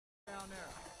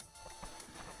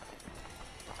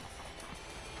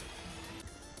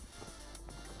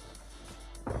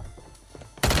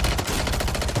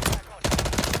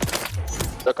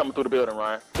They're coming through the building,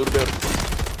 Ryan. Through the building.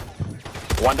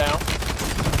 One down.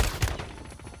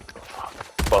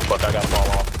 Fuck, I gotta fall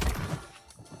off.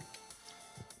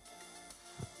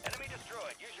 Enemy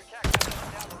destroyed. Use your tactics to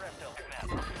down the rest of the map.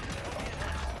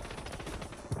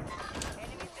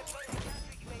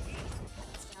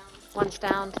 One's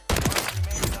down.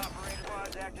 Remaining operator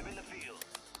pods active in the field.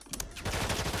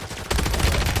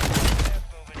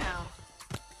 Ow.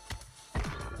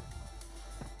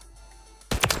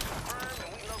 Confirmed,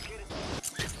 and we located.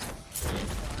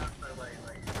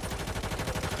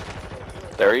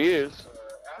 There he is.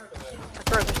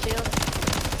 Further shield.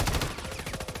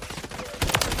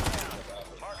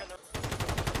 Marking the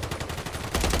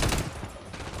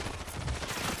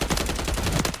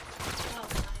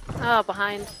Oh,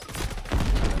 behind.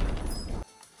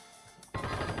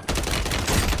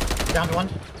 Down to one.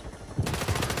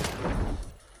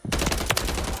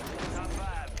 top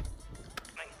 5.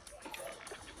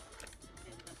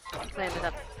 Landed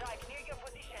up.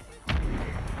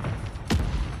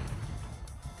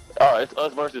 Oh, it's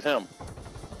us versus him.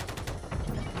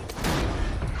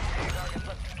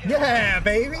 Yeah,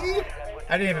 baby!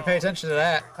 I didn't even pay attention to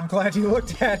that. I'm glad you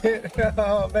looked at it.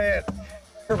 Oh, man.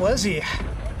 Where was he?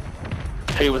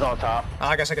 He was on top. Oh,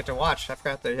 I guess I get to watch. I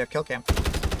forgot that you have kill cam.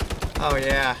 Oh,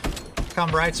 yeah.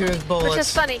 Come right to his bullets. Which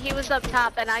is funny, he was up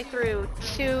top and I threw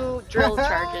 2 drill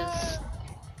charges.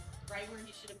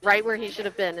 Right where he should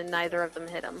have been, and neither of them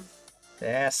hit him.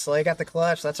 Yeah, Slay got the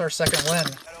clutch. That's our second win.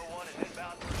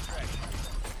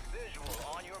 Visual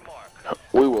on your mark.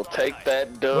 We will take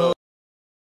that dub.